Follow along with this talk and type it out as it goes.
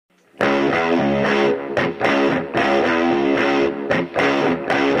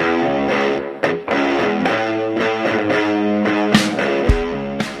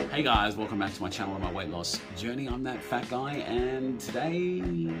back to my channel and my weight loss journey. I'm that fat guy, and today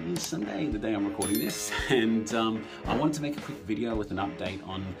is Sunday, the day I'm recording this, and I wanted to make a quick video with an update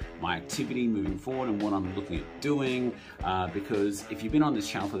on my activity moving forward and what I'm looking at doing, because if you've been on this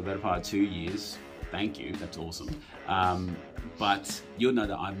channel for the better part of 2 years, thank you, that's awesome. But you'll know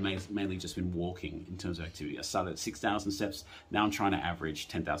that I've mainly just been walking in terms of activity. I started at 6,000 steps, now I'm trying to average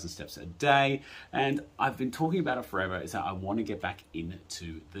 10,000 steps a day. And I've been talking about it forever, is that I want to get back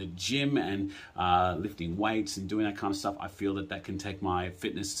into the gym and lifting weights and doing that kind of stuff. I feel that that can take my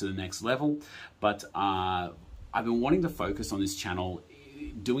fitness to the next level. But I've been wanting to focus on this channel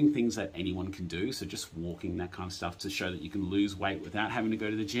doing things that anyone can do, so just walking, that kind of stuff, to show that you can lose weight without having to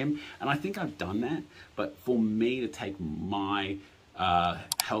go to the gym. And I think I've done that, but for me to take my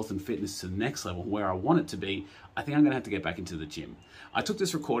health and fitness to the next level where I want it to be, I think I'm gonna have to get back into the gym. I took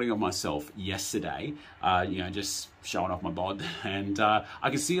this recording of myself yesterday, just showing off my bod, and I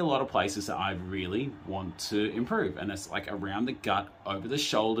can see a lot of places that I really want to improve, and that's like around the gut, over the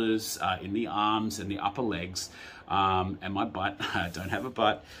shoulders, in the arms and the upper legs, and my butt. I don't have a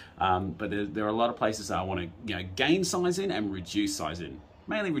butt, but there are a lot of places that I want to gain size in and reduce size in,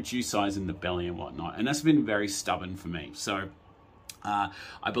 mainly reduce size in the belly and whatnot, and that's been very stubborn for me. So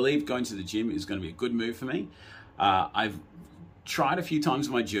I believe going to the gym is going to be a good move for me. I've tried a few times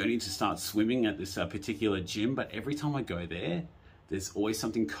in my journey to start swimming at this particular gym, but every time I go there, there's always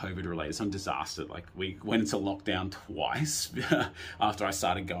something COVID related, some disaster. Like, we went into lockdown twice after I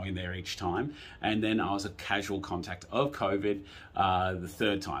started going there each time. And then I was a casual contact of COVID the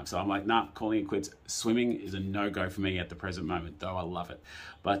third time. So I'm like, nah, calling it quits. Swimming is a no-go for me at the present moment, though I love it.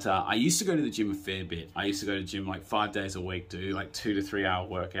 But I used to go to the gym a fair bit. I used to go to the gym like 5 days a week, do like 2 to 3 hour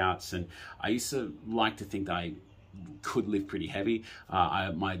workouts. And I used to like to think that I could lift pretty heavy.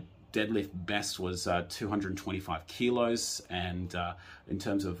 My deadlift best was 225 kilos, and in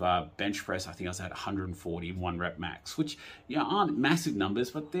terms of bench press, I think I was at 140 one rep max, which aren't massive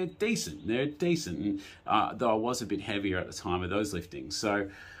numbers, but they're decent. They're decent, and, though I was a bit heavier at the time of those liftings. So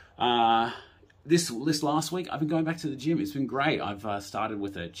this last week, I've been going back to the gym. It's been great. I've started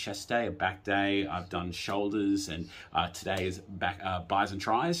with a chest day, a back day. I've done shoulders, and today is back bis and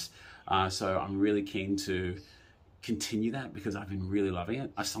tris. So I'm really keen to continue that because I've been really loving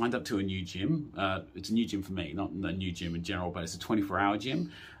it. I signed up to a new gym. It's a new gym for me, not a new gym in general, but it's a 24-hour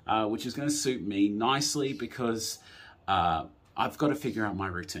gym, which is going to suit me nicely because I've got to figure out my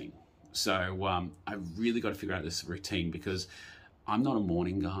routine. So I've really got to figure out this routine because I'm not a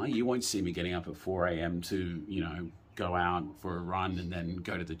morning guy. You won't see me getting up at 4 a.m. to, go out for a run and then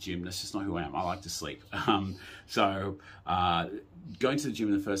go to the gym. That's just not who I am. I like to sleep. So going to the gym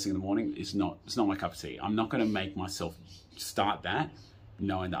in the first thing in the morning it's not my cup of tea. I'm not going to make myself start that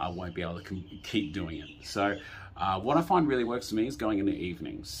knowing that I won't be able to keep doing it. So what I find really works for me is going in the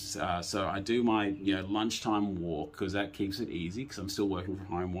evenings. So I do my lunchtime walk because that keeps it easy because I'm still working from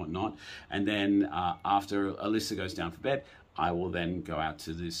home and whatnot. And then after Alyssa goes down for bed, I will then go out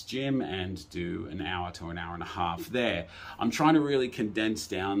to this gym and do an hour to an hour and a half there. I'm trying to really condense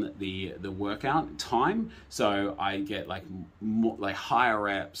down the workout time, so I get like higher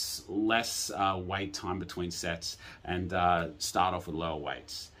reps, less wait time between sets, and start off with lower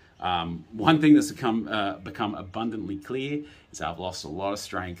weights. One thing that's become abundantly clear is that I've lost a lot of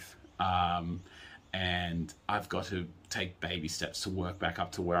strength, and I've got to take baby steps to work back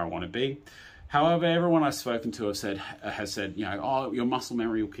up to where I want to be. However, everyone I've spoken to has said, oh, your muscle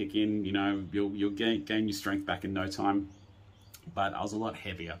memory will kick in, you'll gain your strength back in no time. But I was a lot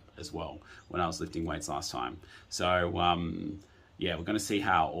heavier as well when I was lifting weights last time. So, yeah, we're going to see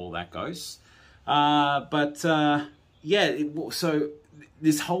how all that goes. So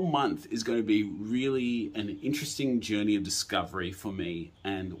this whole month is going to be really an interesting journey of discovery for me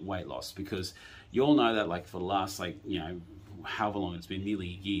and weight loss, because you all know that for the last, however long it's been, nearly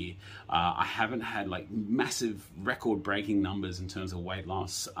a year, I haven't had massive record-breaking numbers in terms of weight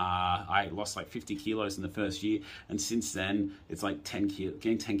loss. I lost 50 kilos in the first year, and since then it's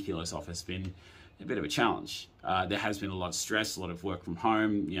getting 10 kilos off has been a bit of a challenge. There has been a lot of stress, a lot of work from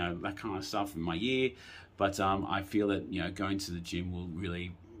home, that kind of stuff in my year, but I feel that going to the gym will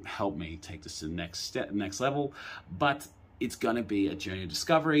really help me take this to the next level. But it's going to be a journey of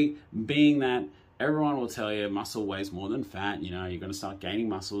discovery, being that everyone will tell you muscle weighs more than fat. You're going to start gaining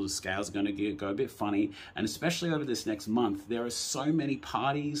muscle. The scales are going to go a bit funny. And especially over this next month, there are so many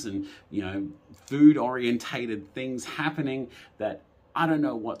parties and, food-orientated things happening that I don't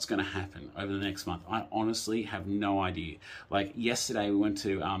know what's going to happen over the next month. I honestly have no idea. Like yesterday we went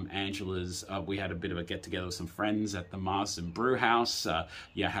to Angela's, we had a bit of a get together with some friends at the Marsden Brew House.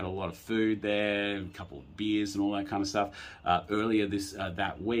 Yeah, had a lot of food there, a couple of beers and all that kind of stuff. Earlier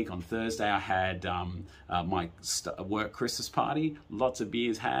that week on Thursday I had my work Christmas party, lots of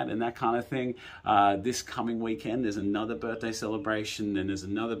beers had and that kind of thing. This coming weekend there's another birthday celebration, then there's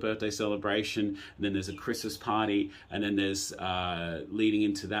another birthday celebration, and then there's a Christmas party, and then there's leading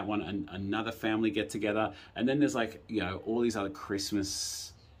into that one and another family get together, and then there's like, you know, all these other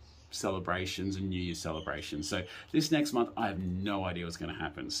Christmas celebrations and New Year's celebrations. So this next month I have no idea what's going to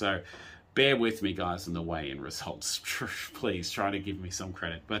happen, so bear with me guys on the weigh-in results. Please try to give me some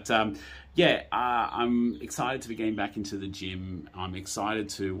credit. But yeah, I'm excited to be getting back into the gym. I'm excited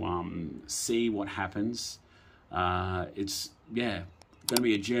to see what happens. It's going to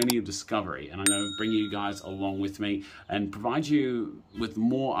be a journey of discovery, and I'm going to bring you guys along with me and provide you with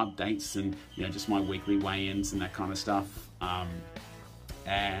more updates and, you know, just my weekly weigh-ins and that kind of stuff.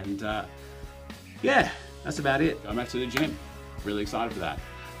 Yeah, that's about it. Going back to the gym. Really excited for that.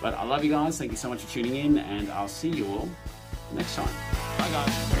 But I love you guys. Thank you so much for tuning in, and I'll see you all next time. Bye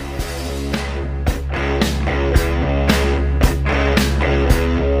guys.